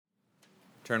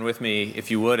Turn with me,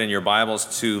 if you would, in your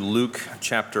Bibles to Luke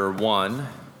chapter 1.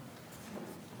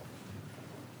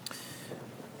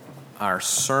 Our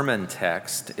sermon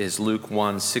text is Luke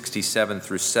 1, 67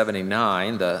 through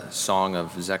 79, the song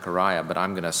of Zechariah, but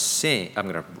I'm going to sing.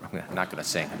 I'm not going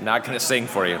to sing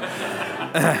for you.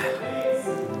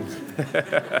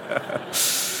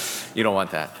 You don't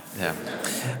want that. Yeah.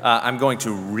 I'm going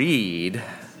to read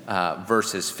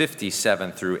verses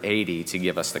 57 through 80 to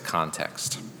give us the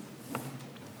context.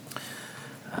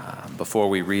 Before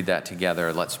we read that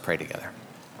together, let's pray together.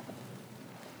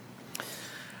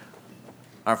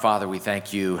 Our Father, we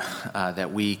thank you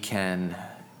that we can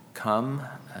come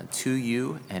to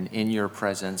you and in your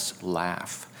presence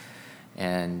laugh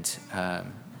and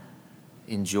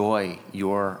enjoy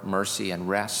your mercy and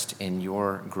rest in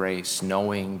your grace,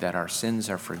 knowing that our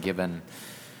sins are forgiven,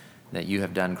 that you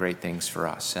have done great things for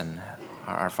us. And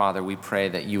our Father, we pray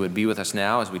that you would be with us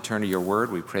now as we turn to your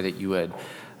word. We pray that you would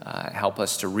help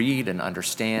us to read and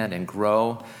understand and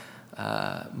grow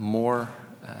more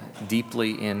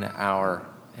deeply in our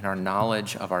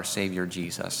knowledge of our Savior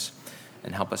Jesus,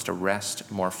 and help us to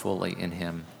rest more fully in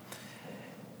him.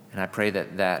 And I pray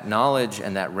that that knowledge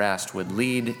and that rest would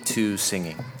lead to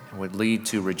singing, would lead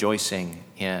to rejoicing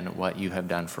in what you have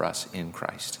done for us in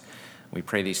Christ. We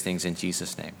pray these things in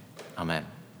Jesus' name. Amen.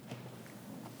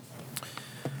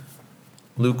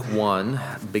 Luke 1,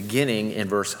 beginning in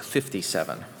verse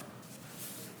 57.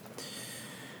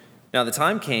 Now the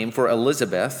time came for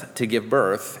Elizabeth to give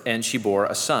birth, and she bore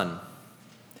a son.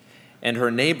 And her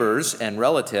neighbors and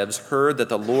relatives heard that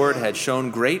the Lord had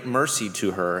shown great mercy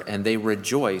to her, and they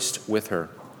rejoiced with her.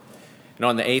 And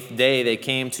on the 8th day they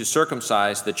came to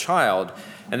circumcise the child,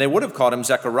 and they would have called him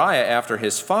Zechariah after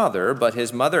his father, but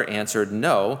his mother answered,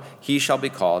 "No, he shall be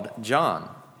called John."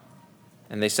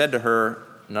 And they said to her,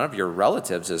 "None of your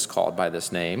relatives is called by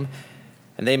this name."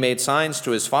 And they made signs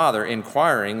to his father,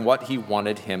 inquiring what he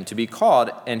wanted him to be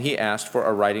called. And he asked for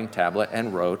a writing tablet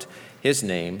and wrote, "His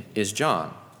name is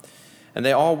John." And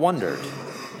they all wondered.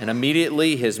 And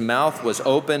immediately his mouth was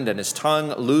opened and his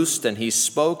tongue loosed, and he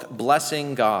spoke,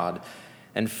 blessing God.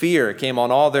 And fear came on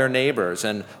all their neighbors.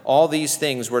 And all these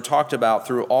things were talked about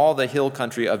through all the hill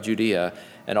country of Judea.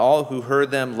 And all who heard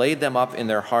them laid them up in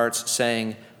their hearts,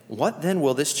 saying, "What then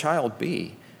will this child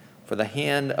be?" For the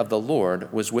hand of the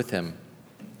Lord was with him.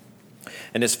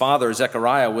 And his father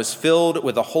Zechariah was filled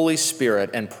with the Holy Spirit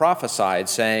and prophesied,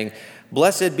 saying,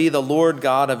 "Blessed be the Lord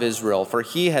God of Israel, for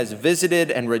he has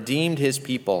visited and redeemed his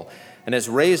people, and has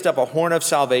raised up a horn of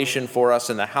salvation for us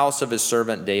in the house of his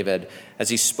servant David, as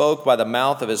he spoke by the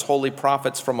mouth of his holy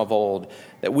prophets from of old,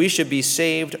 that we should be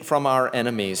saved from our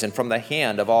enemies and from the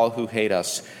hand of all who hate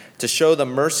us, to show the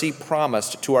mercy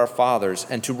promised to our fathers,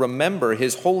 and to remember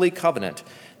his holy covenant,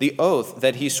 the oath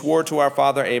that he swore to our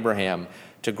father Abraham,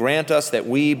 to grant us that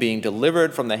we, being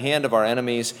delivered from the hand of our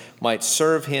enemies, might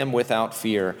serve him without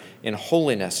fear, in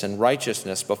holiness and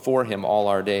righteousness before him all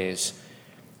our days.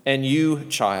 And you,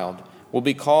 child, will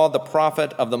be called the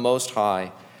prophet of the Most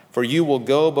High, for you will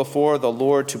go before the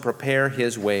Lord to prepare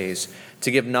his ways, to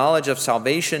give knowledge of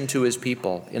salvation to his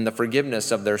people in the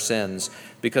forgiveness of their sins,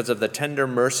 because of the tender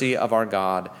mercy of our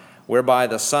God, whereby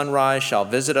the sunrise shall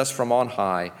visit us from on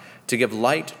high, to give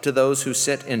light to those who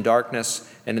sit in darkness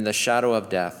and in the shadow of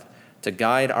death, to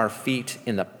guide our feet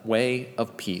in the way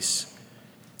of peace.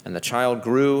 And the child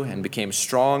grew and became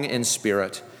strong in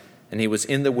spirit, and he was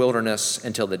in the wilderness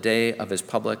until the day of his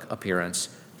public appearance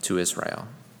to Israel.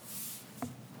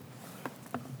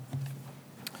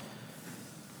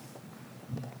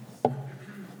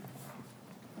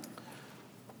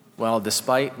 Well,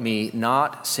 despite me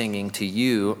not singing to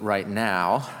you right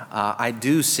now, I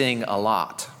do sing a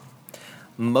lot.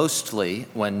 Mostly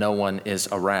when no one is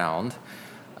around,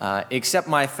 except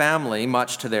my family,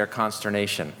 much to their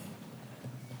consternation.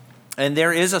 And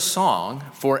there is a song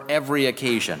for every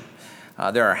occasion.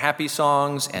 There are happy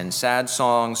songs and sad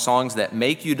songs, songs that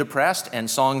make you depressed and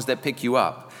songs that pick you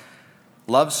up.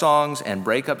 Love songs and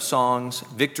breakup songs,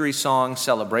 victory songs,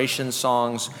 celebration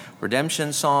songs,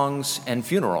 redemption songs, and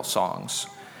funeral songs.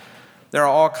 There are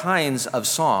all kinds of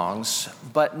songs,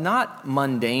 but not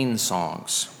mundane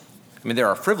songs. I mean, there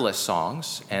are frivolous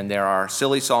songs, and there are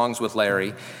silly songs with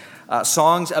Larry,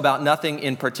 songs about nothing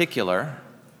in particular,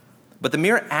 but the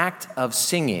mere act of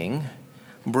singing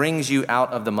brings you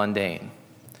out of the mundane.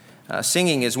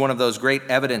 Singing is one of those great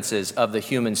evidences of the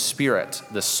human spirit,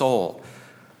 the soul.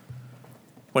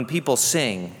 When people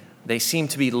sing, they seem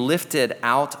to be lifted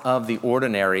out of the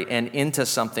ordinary and into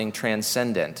something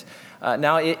transcendent.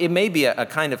 Now, it may be a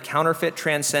kind of counterfeit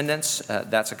transcendence.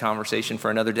 That's a conversation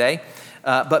for another day.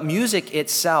 But music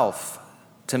itself,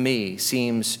 to me,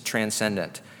 seems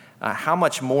transcendent. how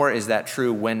much more is that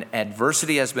true when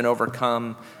adversity has been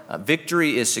overcome,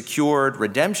 victory is secured,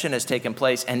 redemption has taken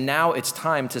place, and now it's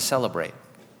time to celebrate?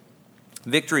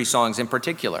 Victory songs in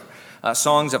particular,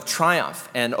 songs of triumph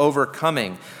and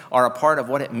overcoming, are a part of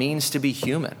what it means to be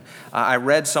human. I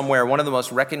read somewhere one of the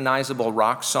most recognizable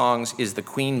rock songs is the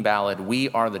Queen ballad, "We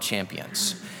Are the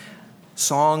Champions."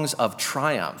 Songs of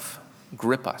triumph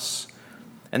grip us.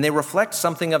 And they reflect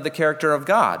something of the character of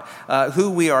God, who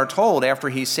we are told after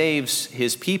he saves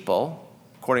his people,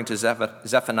 according to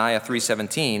Zephaniah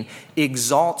 3:17,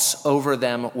 exalts over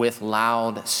them with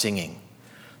loud singing.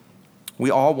 We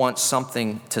all want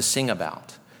something to sing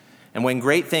about. And when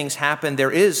great things happen,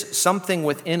 there is something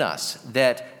within us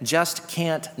that just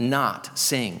can't not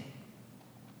sing.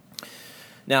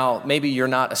 Now, maybe you're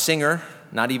not a singer,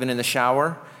 not even in the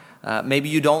shower. Maybe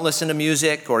you don't listen to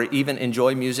music or even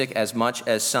enjoy music as much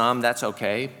as some. That's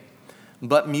okay.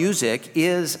 But music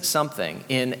is something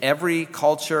in every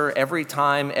culture, every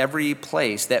time, every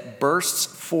place that bursts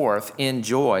forth in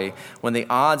joy when the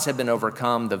odds have been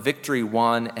overcome, the victory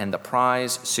won, and the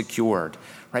prize secured.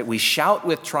 Right? We shout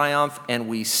with triumph and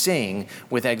we sing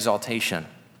with exaltation.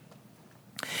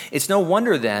 It's no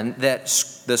wonder then that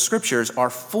the scriptures are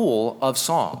full of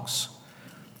songs.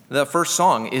 The first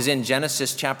song is in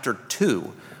Genesis chapter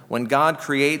 2. When God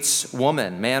creates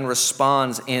woman, man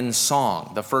responds in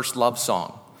song, the first love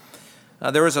song.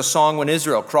 There is a song when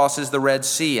Israel crosses the Red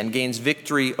Sea and gains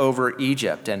victory over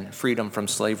Egypt and freedom from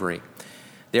slavery.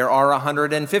 There are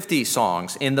 150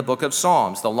 songs in the book of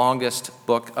Psalms, the longest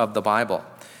book of the Bible.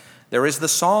 There is the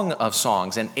Song of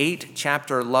Songs, an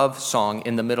 8-chapter love song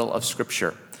in the middle of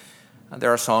Scripture.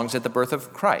 There are songs at the birth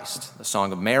of Christ, the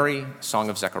Song of Mary, the Song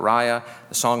of Zechariah,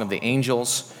 the Song of the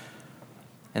Angels.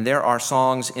 And there are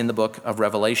songs in the book of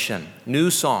Revelation,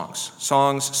 new songs,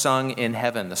 songs sung in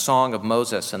heaven, the Song of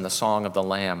Moses and the Song of the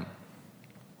Lamb.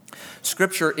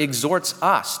 Scripture exhorts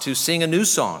us to sing a new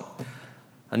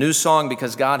song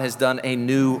because God has done a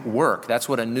new work. That's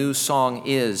what a new song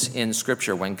is in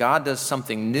Scripture. When God does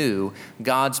something new,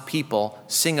 God's people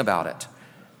sing about it.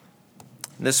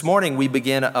 This morning, we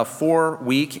begin a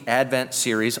 4-week Advent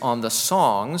series on the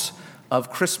songs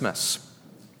of Christmas.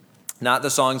 Not the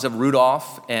songs of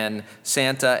Rudolph and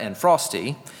Santa and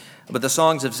Frosty, but the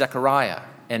songs of Zechariah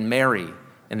and Mary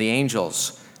and the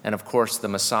angels and, of course, the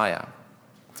Messiah.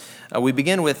 We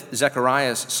begin with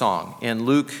Zechariah's song in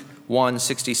Luke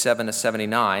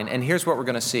 1:67-79, and here's what we're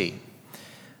going to see.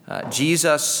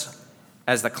 Jesus,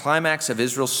 as the climax of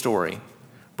Israel's story,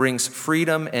 brings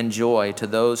freedom and joy to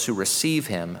those who receive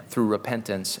him through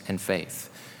repentance and faith.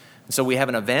 And so we have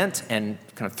an event and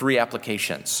kind of 3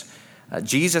 applications.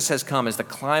 Jesus has come as the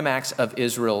climax of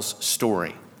Israel's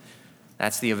story.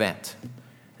 That's the event.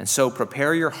 And so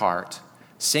prepare your heart,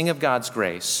 sing of God's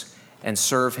grace, and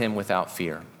serve him without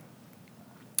fear.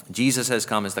 Jesus has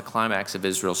come as the climax of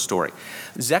Israel's story.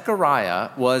 Zechariah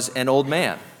was an old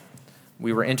man.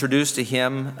 We were introduced to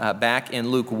him back in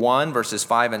Luke 1, verses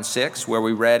 5 and 6, where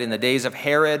we read, "In the days of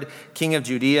Herod, king of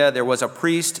Judea, there was a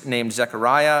priest named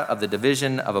Zechariah of the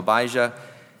division of Abijah,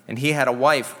 and he had a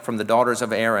wife from the daughters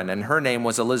of Aaron, and her name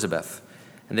was Elizabeth.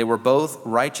 And they were both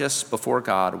righteous before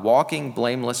God, walking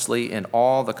blamelessly in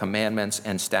all the commandments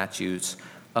and statutes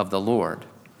of the Lord."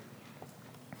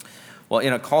 Well,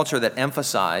 in a culture that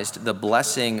emphasized the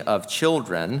blessing of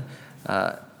children,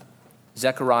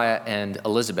 Zechariah and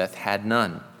Elizabeth had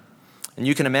none. And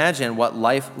you can imagine what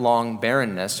lifelong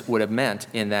barrenness would have meant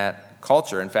in that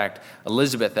culture. In fact,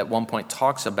 Elizabeth at one point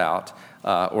talks about,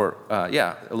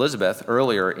 Elizabeth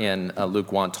earlier in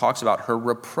Luke 1 talks about her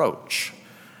reproach.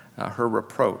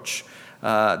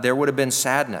 There would have been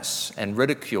sadness and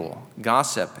ridicule,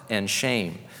 gossip and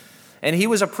shame. And he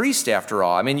was a priest after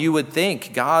all. I mean, you would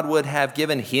think God would have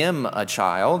given him a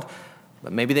child,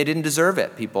 but maybe they didn't deserve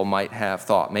it, people might have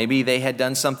thought. Maybe they had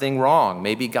done something wrong.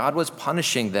 Maybe God was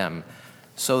punishing them,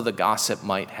 so the gossip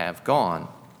might have gone.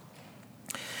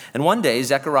 And one day,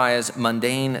 Zechariah's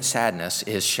mundane sadness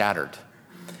is shattered.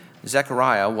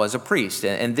 Zechariah was a priest,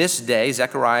 and this day,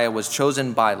 Zechariah was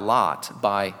chosen by lot,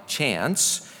 by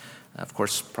chance. Of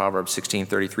course, Proverbs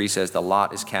 16:33 says the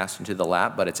lot is cast into the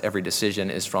lap, but its every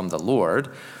decision is from the Lord.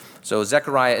 So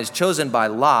Zechariah is chosen by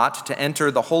lot to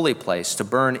enter the holy place, to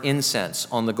burn incense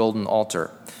on the golden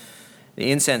altar.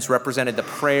 The incense represented the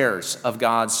prayers of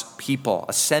God's people,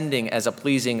 ascending as a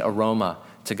pleasing aroma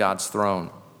to God's throne.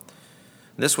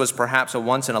 This was perhaps a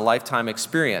once-in-a-lifetime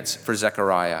experience for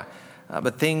Zechariah,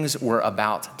 but things were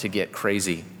about to get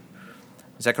crazy.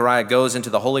 Zechariah goes into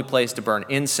the holy place to burn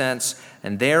incense,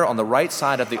 and there on the right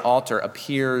side of the altar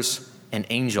appears an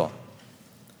angel.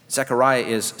 Zechariah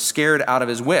is scared out of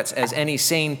his wits, as any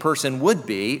sane person would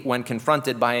be when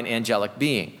confronted by an angelic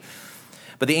being.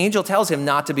 But the angel tells him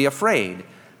not to be afraid,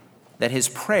 that his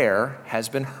prayer has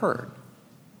been heard.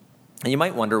 And you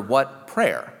might wonder, what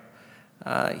prayer?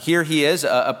 Here he is,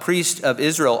 a priest of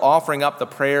Israel, offering up the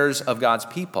prayers of God's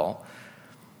people.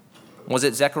 Was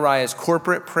it Zechariah's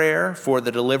corporate prayer for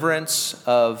the deliverance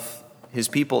of his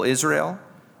people Israel?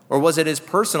 Or was it his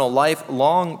personal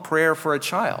lifelong prayer for a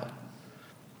child?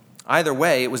 Either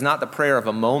way, it was not the prayer of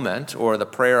a moment or the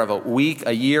prayer of a week,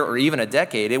 a year, or even a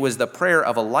decade. It was the prayer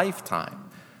of a lifetime.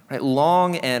 Right?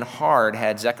 Long and hard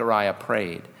had Zechariah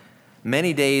prayed.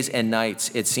 Many days and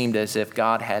nights it seemed as if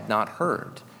God had not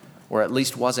heard, or at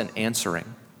least wasn't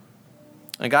answering.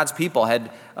 And God's people had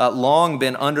long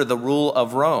been under the rule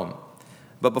of Rome.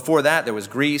 But before that, there was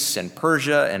Greece and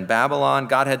Persia and Babylon.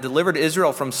 God had delivered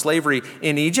Israel from slavery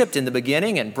in Egypt in the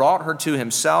beginning and brought her to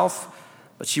himself.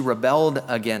 But she rebelled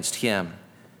against him,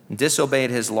 disobeyed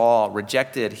his law,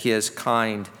 rejected his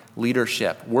kind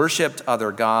leadership, worshiped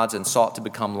other gods, and sought to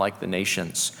become like the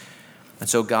nations. And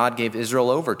so God gave Israel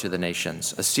over to the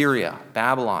nations: Assyria,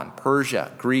 Babylon,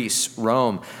 Persia, Greece,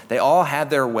 Rome. They all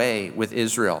had their way with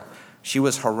Israel. She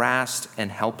was harassed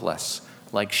and helpless,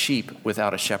 like sheep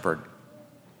without a shepherd.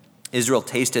 Israel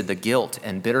tasted the guilt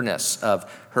and bitterness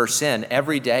of her sin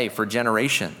every day for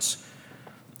generations.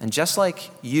 And just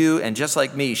like you and just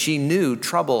like me, she knew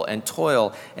trouble and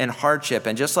toil and hardship.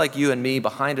 And just like you and me,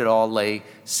 behind it all lay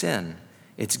sin,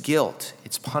 its guilt,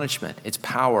 its punishment, its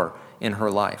power in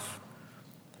her life.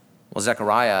 Well,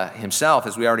 Zechariah himself,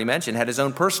 as we already mentioned, had his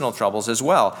own personal troubles as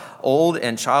well. Old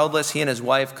and childless, he and his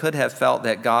wife could have felt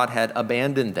that God had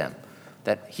abandoned them,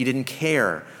 that he didn't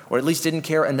care, or at least didn't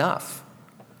care enough.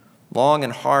 Long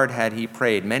and hard had he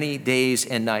prayed. Many days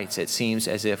and nights it seems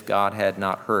as if God had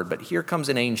not heard. But here comes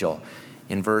an angel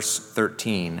in verse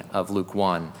 13 of Luke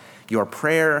 1. Your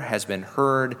prayer has been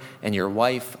heard, and your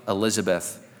wife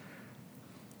Elizabeth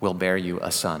will bear you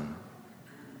a son.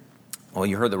 Well,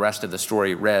 you heard the rest of the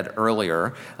story read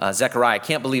earlier. Zechariah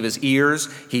can't believe his ears.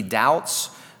 He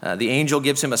doubts. The angel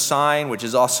gives him a sign, which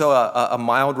is also a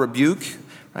mild rebuke,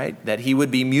 right? That he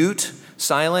would be mute,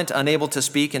 silent, unable to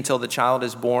speak until the child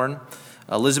is born.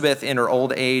 Elizabeth, in her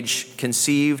old age,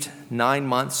 conceived. 9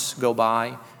 months go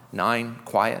by, 9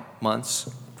 quiet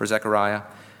months for Zechariah.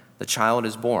 The child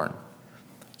is born.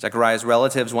 Zechariah's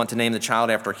relatives want to name the child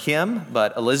after him,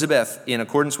 but Elizabeth, in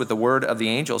accordance with the word of the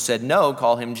angel, said, no,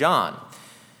 call him John.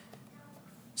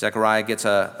 Zechariah gets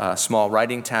a small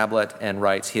writing tablet and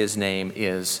writes, his name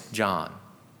is John.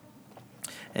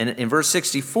 And in verse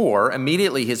 64,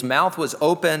 immediately his mouth was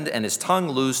opened and his tongue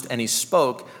loosed, and he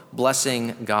spoke,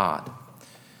 blessing God.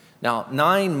 Now,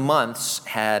 9 months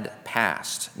had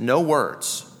passed. No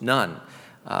words, none.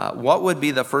 What would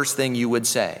be the first thing you would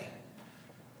say?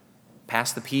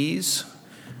 Pass the peas?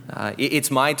 It's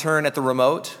my turn at the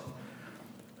remote?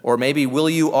 Or maybe, will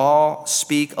you all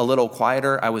speak a little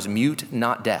quieter? I was mute,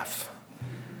 not deaf.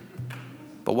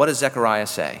 But what does Zechariah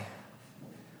say?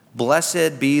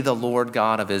 Blessed be the Lord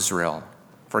God of Israel,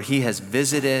 for he has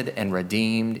visited and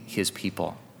redeemed his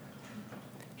people.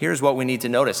 Here's what we need to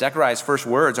notice. Zechariah's first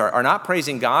words are not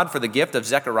praising God for the gift of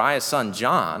Zechariah's son,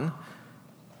 John.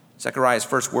 Zechariah's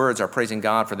first words are praising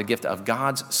God for the gift of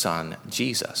God's son,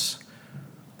 Jesus.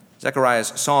 Zechariah's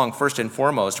song, first and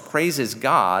foremost, praises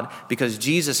God because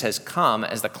Jesus has come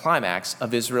as the climax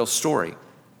of Israel's story.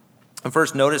 And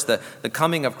first, notice the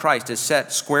coming of Christ is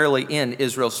set squarely in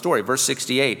Israel's story. Verse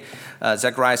 68,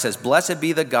 Zechariah says, blessed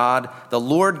be the God, the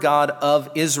Lord God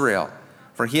of Israel,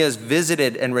 for he has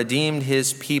visited and redeemed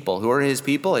his people. Who are his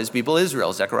people? His people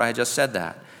Israel. Zechariah just said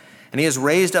that. And he has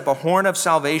raised up a horn of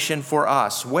salvation for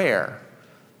us. Where?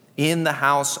 In the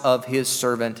house of his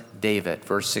servant David.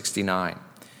 Verse 69.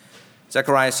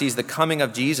 Zechariah sees the coming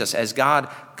of Jesus as God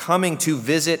coming to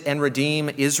visit and redeem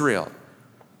Israel.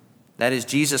 That is,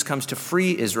 Jesus comes to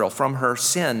free Israel from her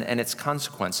sin and its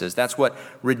consequences. That's what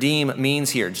redeem means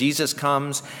here. Jesus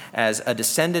comes as a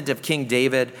descendant of King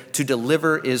David to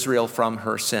deliver Israel from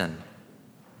her sin.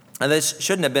 And this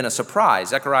shouldn't have been a surprise.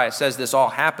 Zechariah says this all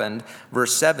happened,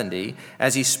 verse 70,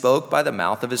 as he spoke by the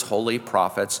mouth of his holy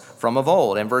prophets from of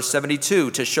old. And verse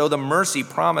 72, to show the mercy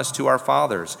promised to our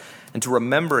fathers and to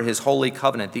remember his holy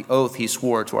covenant, the oath he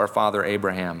swore to our father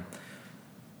Abraham.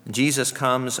 Jesus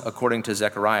comes, according to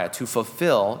Zechariah, to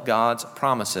fulfill God's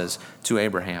promises to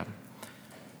Abraham.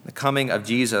 The coming of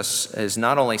Jesus is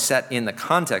not only set in the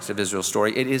context of Israel's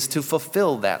story, it is to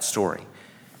fulfill that story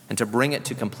and to bring it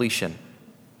to completion.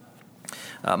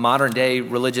 Modern-day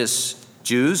religious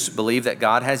Jews believe that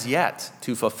God has yet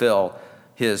to fulfill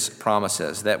his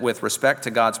promises, that with respect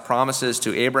to God's promises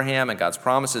to Abraham and God's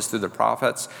promises through the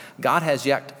prophets, God has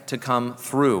yet to come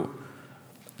through.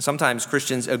 Sometimes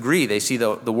Christians agree. They see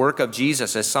the work of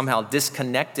Jesus as somehow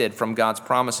disconnected from God's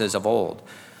promises of old.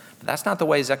 But that's not the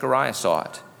way Zechariah saw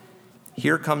it.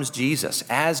 Here comes Jesus,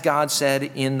 as God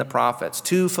said in the prophets,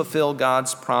 to fulfill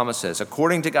God's promises,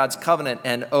 according to God's covenant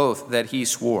and oath that he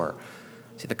swore.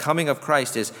 See, the coming of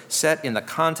Christ is set in the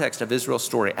context of Israel's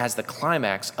story as the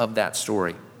climax of that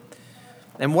story.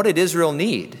 And what did Israel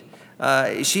need?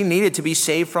 She needed to be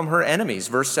saved from her enemies,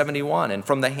 verse 71, and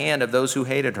from the hand of those who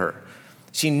hated her.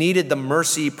 She needed the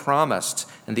mercy promised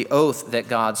and the oath that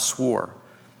God swore.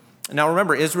 Now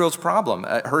remember, Israel's problem,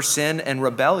 her sin and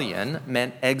rebellion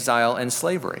meant exile and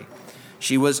slavery.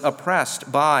 She was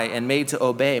oppressed by and made to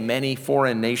obey many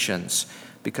foreign nations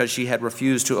because she had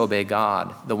refused to obey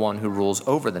God, the one who rules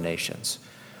over the nations.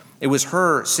 It was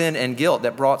her sin and guilt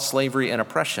that brought slavery and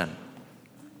oppression.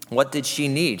 What did she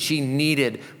need? She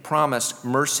needed promised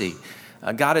mercy.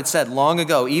 God had said long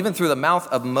ago, even through the mouth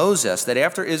of Moses, that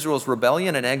after Israel's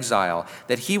rebellion and exile,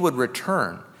 that he would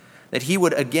return, that he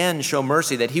would again show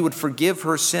mercy, that he would forgive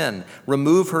her sin,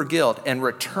 remove her guilt, and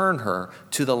return her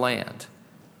to the land.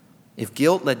 If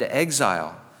guilt led to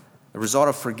exile, the result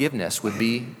of forgiveness would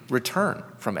be return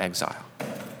from exile.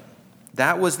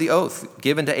 That was the oath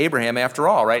given to Abraham after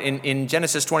all, right? In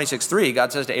Genesis 26:3,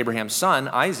 God says to Abraham's son,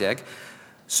 Isaac,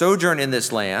 sojourn in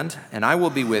this land, and I will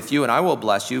be with you, and I will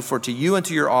bless you, for to you and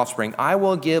to your offspring I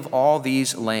will give all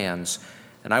these lands,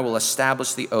 and I will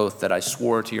establish the oath that I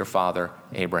swore to your father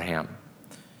Abraham.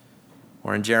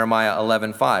 Or in Jeremiah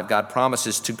 11:5, God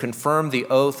promises to confirm the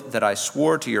oath that I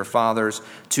swore to your fathers,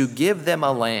 to give them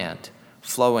a land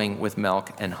flowing with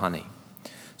milk and honey.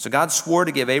 So God swore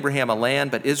to give Abraham a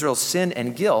land, but Israel's sin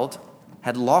and guilt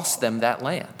had lost them that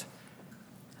land.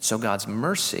 So God's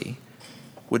mercy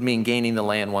would mean gaining the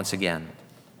land once again.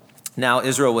 Now,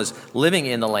 Israel was living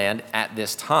in the land at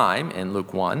this time in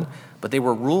Luke 1, but they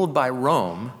were ruled by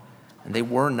Rome, and they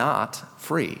were not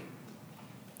free.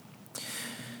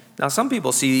 Now, some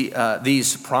people see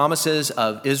these promises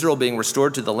of Israel being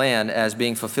restored to the land as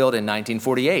being fulfilled in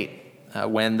 1948,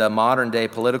 when the modern-day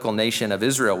political nation of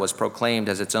Israel was proclaimed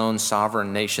as its own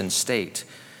sovereign nation state.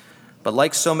 But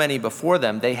like so many before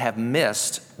them, they have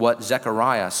missed what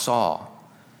Zechariah saw.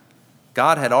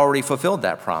 God had already fulfilled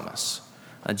that promise.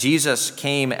 Jesus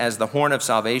came as the horn of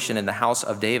salvation in the house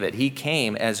of David. He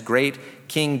came as great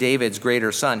King David's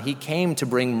greater son. He came to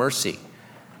bring mercy.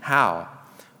 How?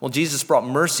 Well, Jesus brought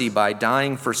mercy by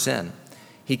dying for sin.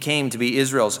 He came to be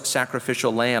Israel's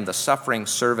sacrificial lamb, the suffering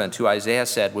servant who Isaiah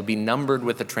said would be numbered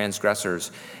with the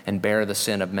transgressors and bear the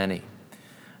sin of many.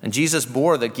 And Jesus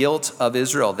bore the guilt of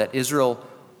Israel that Israel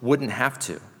wouldn't have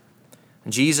to.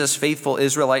 Jesus, faithful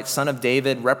Israelite, son of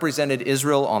David, represented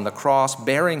Israel on the cross,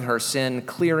 bearing her sin,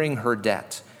 clearing her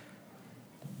debt.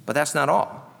 But that's not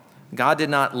all. God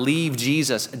did not leave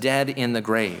Jesus dead in the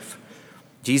grave.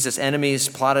 Jesus' enemies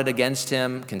plotted against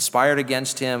him, conspired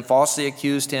against him, falsely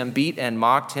accused him, beat and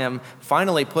mocked him,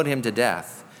 finally put him to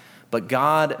death. But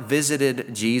God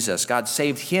visited Jesus. God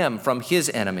saved him from his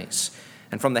enemies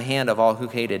and from the hand of all who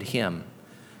hated him.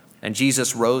 And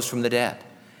Jesus rose from the dead.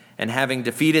 And having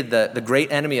defeated the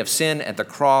great enemy of sin at the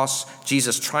cross,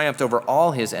 Jesus triumphed over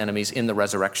all his enemies in the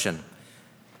resurrection.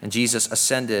 And Jesus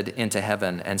ascended into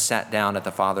heaven and sat down at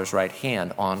the Father's right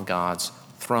hand on God's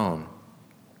throne.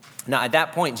 Now, at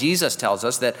that point, Jesus tells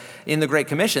us that in the Great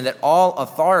Commission that all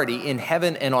authority in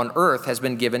heaven and on earth has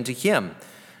been given to him.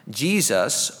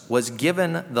 Jesus was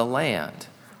given the land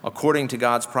according to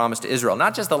God's promise to Israel,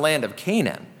 not just the land of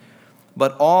Canaan,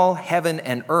 but all heaven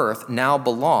and earth now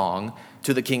belong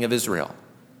to the King of Israel.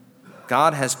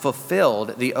 God has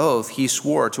fulfilled the oath he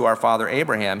swore to our father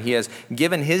Abraham. He has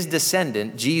given his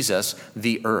descendant, Jesus,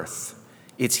 the earth.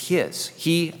 It's his.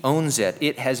 He owns it.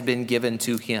 It has been given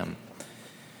to him.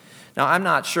 Now, I'm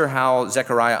not sure how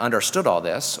Zechariah understood all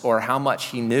this or how much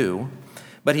he knew,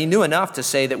 but he knew enough to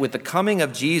say that with the coming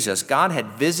of Jesus, God had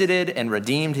visited and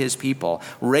redeemed his people,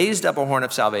 raised up a horn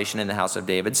of salvation in the house of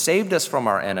David, saved us from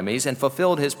our enemies, and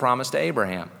fulfilled his promise to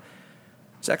Abraham.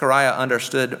 Zechariah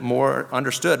understood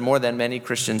more than many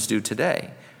Christians do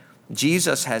today.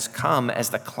 Jesus has come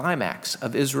as the climax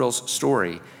of Israel's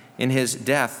story in his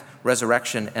death,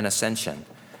 resurrection, and ascension.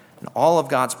 And all of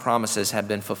God's promises have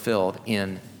been fulfilled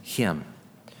in him.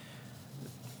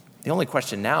 The only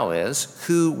question now is,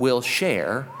 who will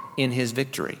share in his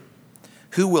victory?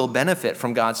 Who will benefit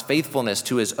from God's faithfulness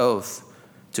to his oath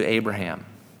to Abraham?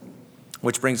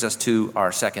 Which brings us to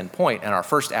our second point and our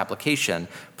first application: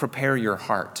 prepare your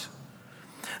heart.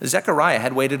 Zechariah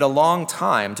had waited a long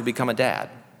time to become a dad.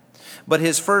 But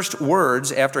his first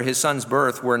words after his son's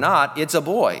birth were not, "It's a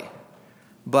boy,"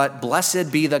 but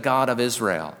 "Blessed be the God of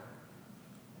Israel."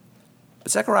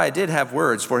 But Zechariah did have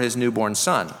words for his newborn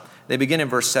son. They begin in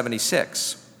verse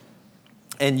 76.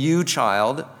 "And you,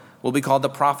 child, will be called the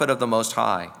prophet of the Most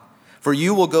High. For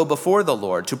you will go before the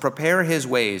Lord to prepare his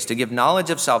ways, to give knowledge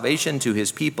of salvation to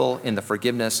his people in the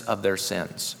forgiveness of their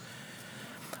sins."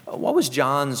 What was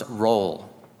John's role?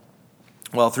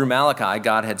 Well, through Malachi,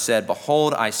 God had said,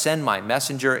 "Behold, I send my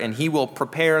messenger, and he will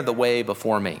prepare the way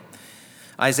before me."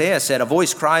 Isaiah said, "A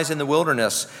voice cries in the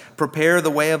wilderness, prepare the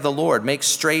way of the Lord, make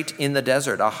straight in the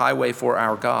desert a highway for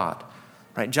our God."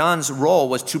 Right? John's role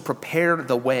was to prepare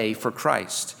the way for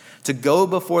Christ, to go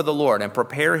before the Lord and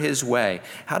prepare his way.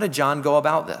 How did John go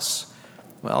about this?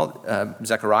 Well,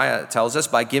 Zechariah tells us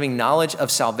by giving knowledge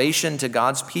of salvation to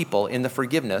God's people in the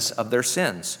forgiveness of their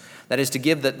sins. That is, to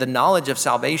give the knowledge of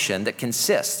salvation that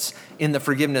consists in the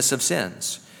forgiveness of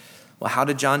sins. Well, how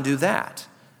did John do that?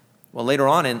 Well, later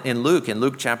on in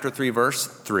Luke chapter 3, verse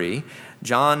 3,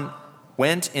 John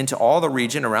went into all the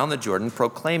region around the Jordan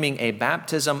proclaiming a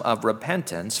baptism of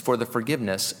repentance for the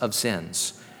forgiveness of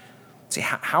sins. See,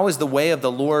 how is the way of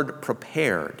the Lord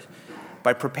prepared?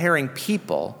 By preparing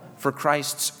people for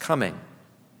Christ's coming.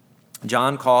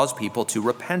 John calls people to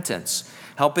repentance,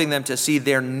 helping them to see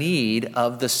their need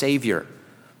of the Savior.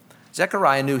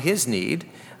 Zechariah knew his need.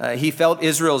 He felt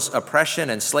Israel's oppression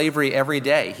and slavery every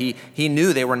day. He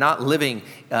knew they were not living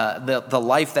the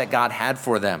life that God had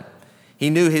for them. He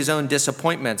knew his own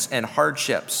disappointments and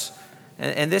hardships.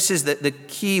 And this is the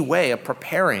key way of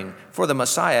preparing for the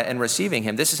Messiah and receiving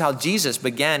him. This is how Jesus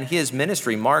began his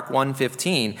ministry. Mark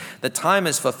 1:15, "The time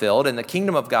is fulfilled and the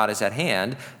kingdom of God is at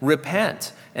hand.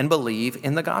 Repent and believe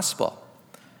in the gospel."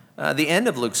 The end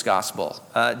of Luke's gospel,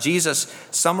 Jesus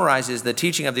summarizes the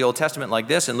teaching of the Old Testament like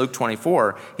this in Luke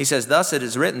 24. He says, "Thus it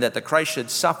is written that the Christ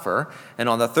should suffer and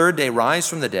on the third day rise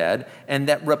from the dead, and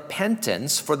that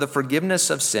repentance for the forgiveness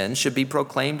of sins should be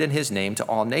proclaimed in his name to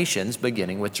all nations,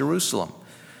 beginning with Jerusalem."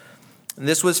 And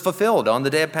this was fulfilled on the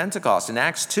day of Pentecost in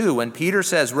Acts 2 when Peter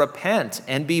says, "Repent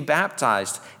and be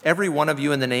baptized, every one of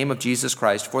you in the name of Jesus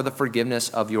Christ for the forgiveness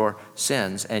of your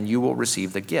sins, and you will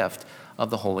receive the gift of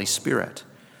the Holy Spirit."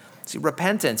 See,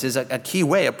 repentance is a key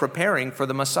way of preparing for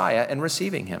the Messiah and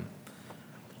receiving him.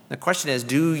 The question is,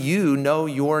 do you know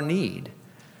your need?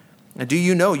 Do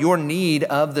you know your need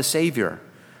of the Savior?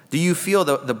 Do you feel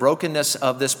the brokenness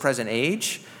of this present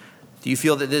age? Do you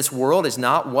feel that this world is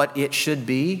not what it should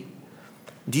be?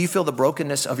 Do you feel the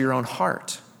brokenness of your own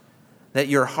heart? That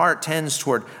your heart tends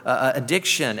toward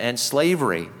addiction and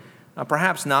slavery?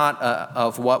 Perhaps not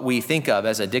of what we think of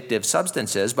as addictive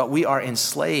substances, but we are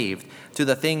enslaved to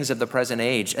the things of the present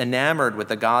age, enamored with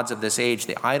the gods of this age,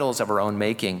 the idols of our own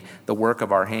making, the work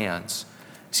of our hands.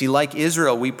 See, like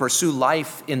Israel, we pursue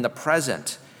life in the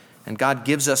present, and God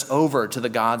gives us over to the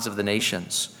gods of the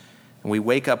nations. And we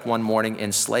wake up one morning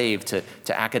enslaved to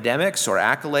academics or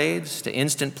accolades, to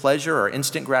instant pleasure or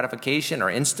instant gratification or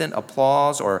instant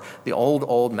applause, or the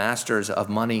old masters of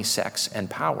money, sex, and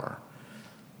power.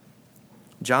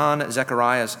 John,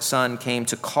 Zechariah's son, came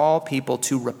to call people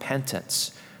to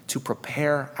repentance, to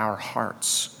prepare our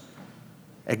hearts.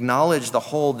 Acknowledge the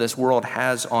hold this world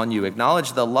has on you.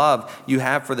 Acknowledge the love you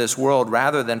have for this world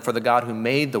rather than for the God who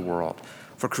made the world,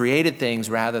 for created things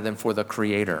rather than for the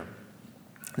Creator.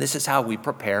 This is how we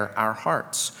prepare our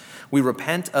hearts. We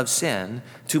repent of sin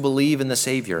to believe in the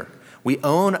Savior. We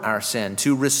own our sin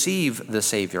to receive the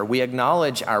Savior. We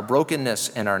acknowledge our brokenness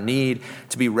and our need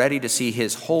to be ready to see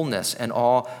his wholeness and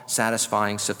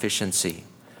all-satisfying sufficiency.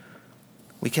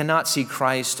 We cannot see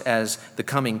Christ as the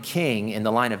coming king in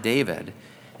the line of David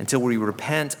until we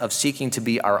repent of seeking to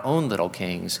be our own little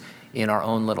kings in our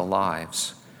own little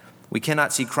lives. We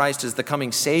cannot see Christ as the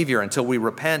coming Savior until we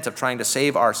repent of trying to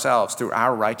save ourselves through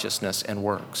our righteousness and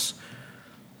works.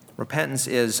 Repentance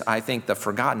is, I think, the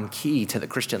forgotten key to the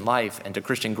Christian life and to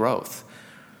Christian growth.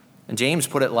 And James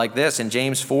put it like this in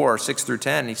James 4, 6 through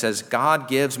 10. He says, "God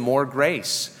gives more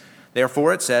grace.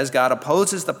 Therefore it says, God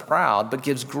opposes the proud, but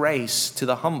gives grace to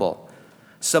the humble.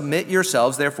 Submit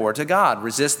yourselves, therefore, to God.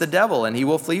 Resist the devil, and he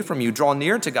will flee from you. Draw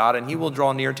near to God, and he will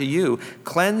draw near to you.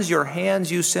 Cleanse your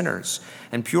hands, you sinners,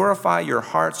 and purify your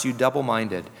hearts, you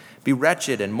double-minded. Be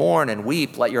wretched and mourn and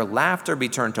weep. Let your laughter be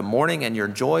turned to mourning and your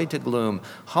joy to gloom.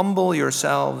 Humble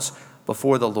yourselves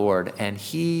before the Lord, and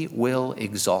he will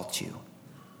exalt you."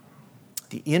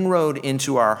 The inroad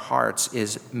into our hearts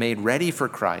is made ready for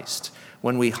Christ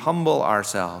when we humble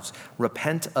ourselves,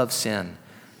 repent of sin,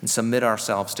 and submit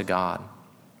ourselves to God.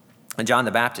 And John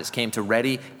the Baptist came to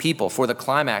ready people for the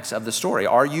climax of the story.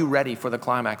 Are you ready for the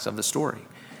climax of the story?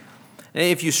 And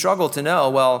if you struggle to know,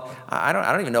 well, I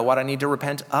don't even know what I need to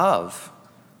repent of.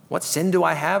 What sin do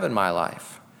I have in my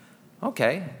life?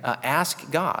 Okay, ask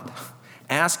God.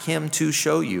 Ask him to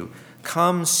show you.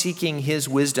 Come seeking his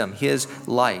wisdom, his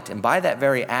light. And by that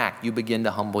very act, you begin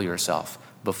to humble yourself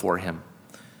before him.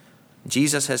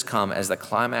 Jesus has come as the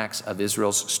climax of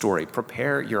Israel's story.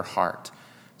 Prepare your heart.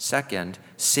 Second,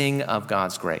 sing of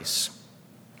God's grace.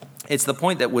 It's the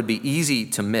point that would be easy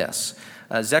to miss.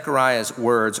 Zechariah's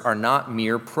words are not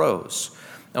mere prose.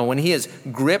 And when he is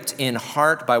gripped in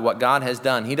heart by what God has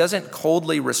done, he doesn't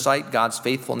coldly recite God's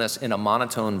faithfulness in a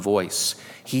monotone voice.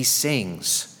 He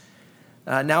sings.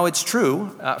 Now, it's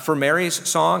true, for Mary's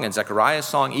song and Zechariah's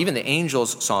song, even the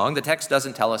angel's song, the text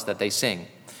doesn't tell us that they sing.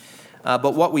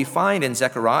 But what we find in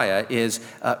Zechariah is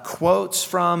quotes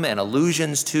from and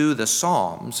allusions to the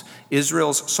Psalms,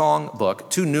 Israel's song book,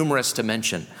 too numerous to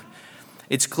mention.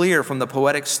 It's clear from the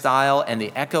poetic style and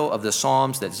the echo of the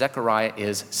Psalms that Zechariah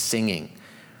is singing.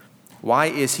 Why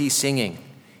is he singing?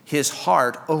 His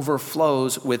heart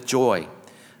overflows with joy.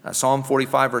 Psalm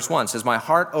 45 verse 1 says, "My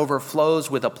heart overflows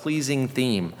with a pleasing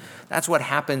theme." That's what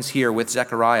happens here with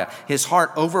Zechariah. His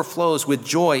heart overflows with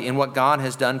joy in what God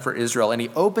has done for Israel, and he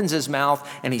opens his mouth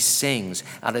and he sings.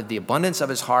 Out of the abundance of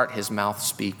his heart, his mouth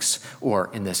speaks, or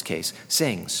in this case,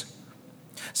 sings.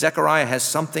 Zechariah has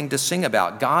something to sing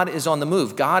about. God is on the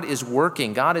move. God is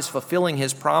working. God is fulfilling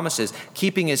his promises,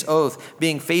 keeping his oath,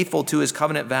 being faithful to his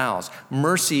covenant vows.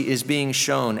 Mercy is being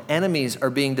shown. Enemies are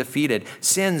being defeated.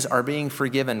 Sins are being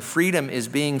forgiven. Freedom is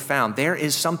being found. There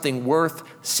is something worth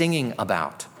singing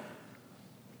about.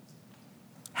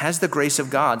 Has the grace of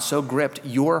God so gripped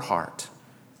your heart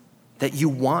that you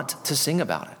want to sing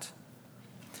about it?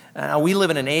 Now, we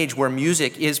live in an age where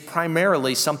music is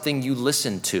primarily something you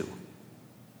listen to,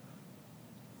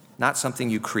 not something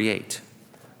you create.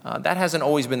 That hasn't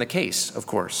always been the case, of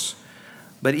course.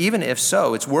 But even if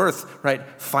so, it's worth,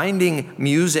 finding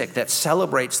music that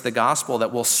celebrates the gospel,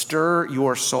 that will stir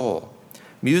your soul.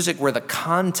 Music where the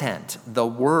content, the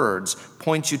words,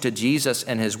 point you to Jesus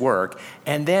and his work,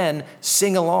 and then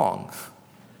sing along.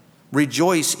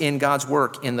 Rejoice in God's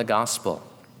work in the gospel.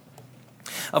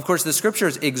 Of course, the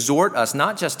scriptures exhort us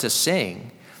not just to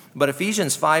sing, but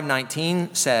Ephesians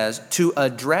 5:19 says to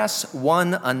address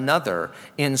one another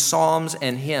in psalms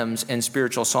and hymns and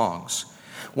spiritual songs.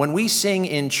 When we sing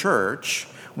in church,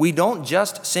 we don't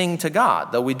just sing to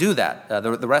God, though we do that.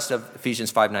 The rest of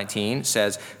Ephesians 5:19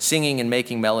 says singing and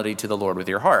making melody to the Lord with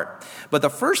your heart. But the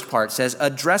first part says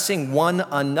addressing one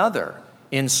another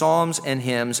in psalms and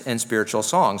hymns and spiritual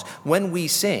songs. When we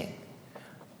sing,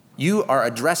 you are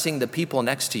addressing the people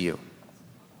next to you.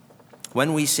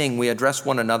 When we sing, we address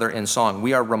one another in song.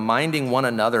 We are reminding one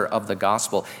another of the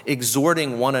gospel,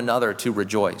 exhorting one another to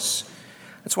rejoice.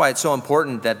 That's why it's so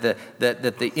important that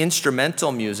the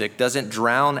instrumental music doesn't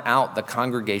drown out the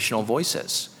congregational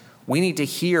voices. We need to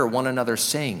hear one another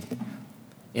sing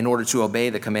in order to obey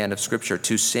the command of Scripture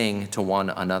to sing to one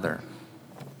another.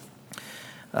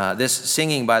 This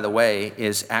singing, by the way,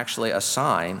 is actually a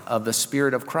sign of the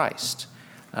Spirit of Christ.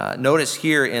 Notice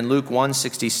here in Luke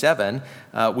 1:67,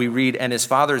 we read, "And his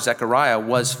father Zechariah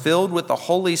was filled with the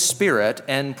Holy Spirit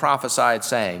and prophesied,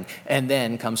 saying," and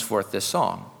then comes forth this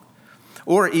song.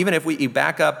 Or even if we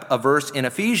back up a verse in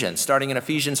Ephesians, starting in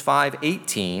Ephesians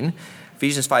 5:18,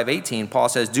 Paul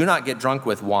says, "Do not get drunk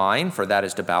with wine, for that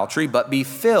is debauchery, but be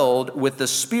filled with the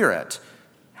Spirit."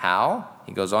 How?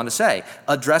 He goes on to say,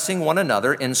 addressing one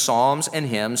another in psalms and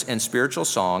hymns and spiritual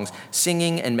songs,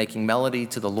 singing and making melody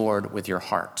to the Lord with your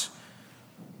heart.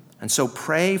 And so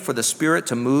pray for the Spirit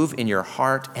to move in your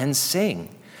heart and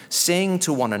sing. Sing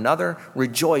to one another,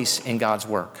 rejoice in God's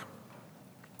work.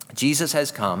 Jesus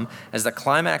has come as the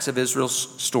climax of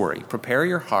Israel's story. Prepare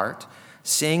your heart,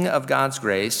 sing of God's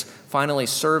grace, finally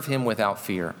serve him without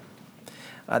fear.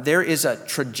 There is a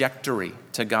trajectory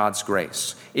to God's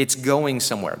grace. It's going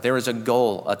somewhere. There is a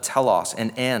goal, a telos,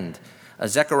 an end.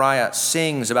 Zechariah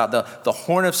sings about the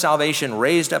horn of salvation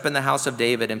raised up in the house of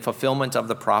David in fulfillment of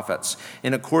the prophets,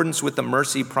 in accordance with the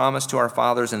mercy promised to our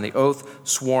fathers and the oath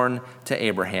sworn to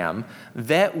Abraham,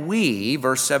 that we,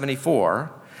 verse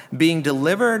 74, being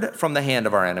delivered from the hand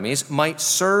of our enemies, might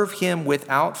serve him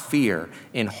without fear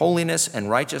in holiness and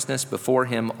righteousness before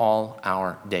him all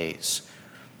our days.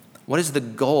 What is the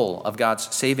goal of God's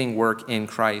saving work in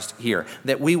Christ here?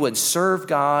 That we would serve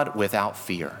God without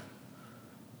fear,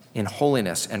 in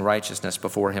holiness and righteousness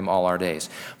before him all our days.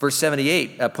 Verse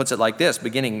 78 puts it like this,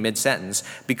 beginning mid-sentence,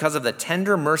 "Because of the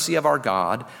tender mercy of our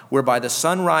God, whereby the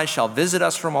sunrise shall visit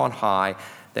us from on high,"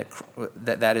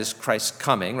 that is Christ's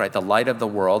coming, right? The light of the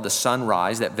world, the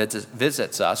sunrise that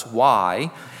visits us.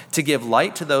 Why? To give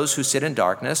light to those who sit in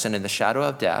darkness and in the shadow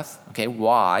of death. Okay,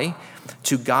 why?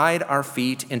 To guide our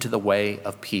feet into the way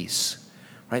of peace.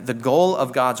 Right? The goal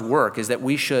of God's work is that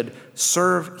we should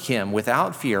serve him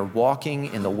without fear,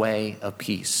 walking in the way of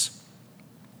peace.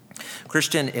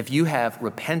 Christian, if you have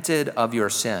repented of your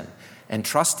sin and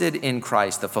trusted in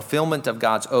Christ, the fulfillment of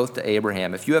God's oath to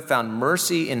Abraham, if you have found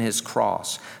mercy in his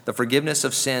cross, the forgiveness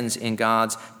of sins in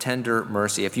God's tender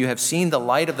mercy, if you have seen the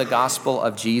light of the gospel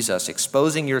of Jesus,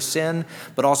 exposing your sin,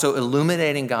 but also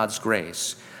illuminating God's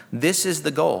grace, this is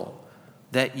the goal,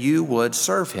 that you would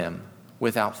serve him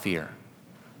without fear.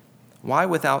 Why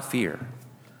without fear?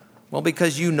 Well,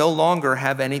 because you no longer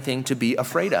have anything to be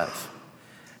afraid of.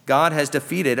 God has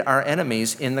defeated our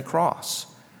enemies in the cross.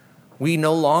 We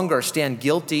no longer stand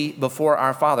guilty before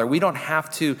our Father. We don't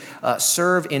have to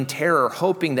serve in terror,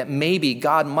 hoping that maybe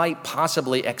God might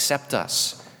possibly accept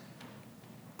us.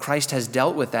 Christ has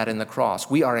dealt with that in the cross.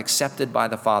 We are accepted by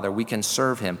the Father. We can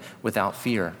serve him without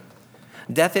fear.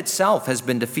 Death itself has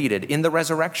been defeated in the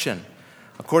resurrection.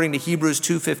 According to Hebrews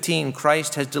 2:15,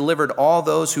 Christ has delivered all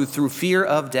those who through fear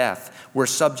of death were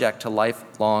subject to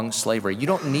lifelong slavery. You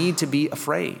don't need to be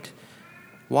afraid.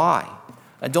 Why?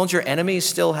 Don't your enemies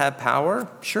still have power?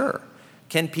 Sure.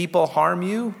 Can people harm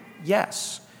you?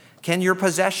 Yes. Can your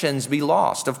possessions be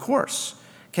lost? Of course.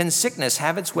 Can sickness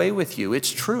have its way with you?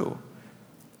 It's true.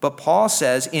 But Paul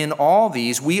says, in all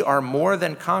these, we are more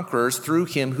than conquerors through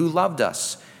him who loved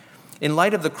us. In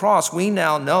light of the cross, we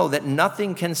now know that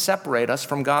nothing can separate us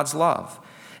from God's love.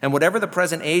 And whatever the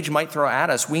present age might throw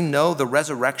at us, we know the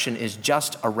resurrection is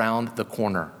just around the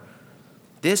corner.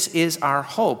 This is our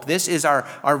hope. This is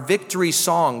our victory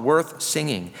song worth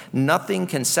singing. Nothing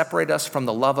can separate us from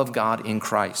the love of God in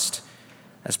Christ.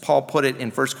 As Paul put it in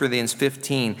 1 Corinthians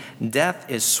 15, death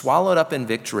is swallowed up in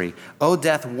victory. O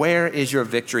death, where is your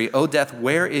victory? O death,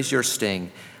 where is your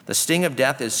sting? The sting of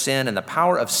death is sin, and the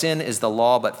power of sin is the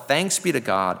law, but thanks be to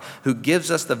God who gives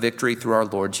us the victory through our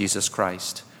Lord Jesus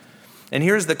Christ. And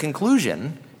here's the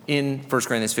conclusion in 1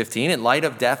 Corinthians 15, in light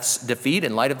of death's defeat,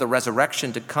 in light of the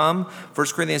resurrection to come.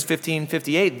 1 Corinthians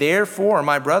 15:58, therefore,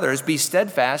 my brothers, be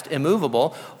steadfast,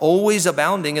 immovable, always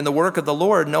abounding in the work of the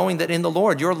Lord, knowing that in the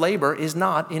Lord your labor is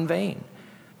not in vain.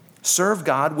 Serve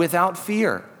God without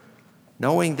fear,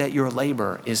 knowing that your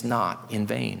labor is not in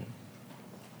vain.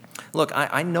 Look,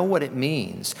 I know what it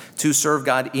means to serve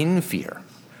God in fear,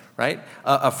 right?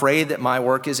 Afraid that my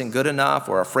work isn't good enough,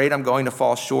 or afraid I'm going to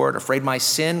fall short, afraid my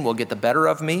sin will get the better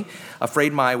of me,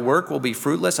 afraid my work will be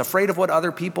fruitless, afraid of what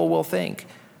other people will think.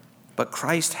 But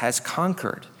Christ has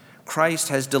conquered. Christ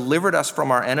has delivered us from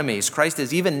our enemies. Christ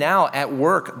is even now at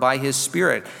work by his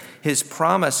Spirit. His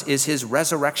promise is his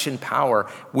resurrection power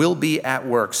will be at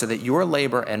work so that your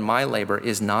labor and my labor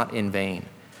is not in vain.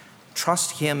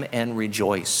 Trust him and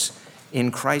rejoice in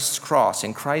Christ's cross,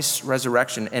 in Christ's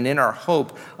resurrection, and in our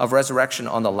hope of resurrection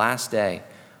on the last day,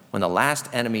 when the last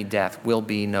enemy, death, will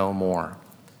be no more.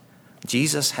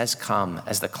 Jesus has come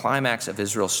as the climax of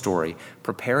Israel's story.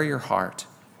 Prepare your heart,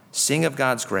 sing of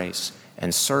God's grace,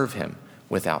 and serve him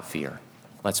without fear.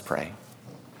 Let's pray.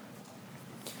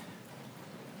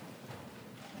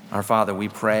 Our Father, we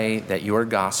pray that your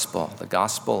gospel, the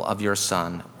gospel of your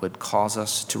Son, would cause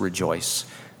us to rejoice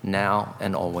now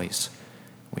and always.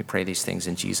 We pray these things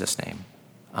in Jesus' name.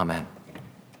 Amen.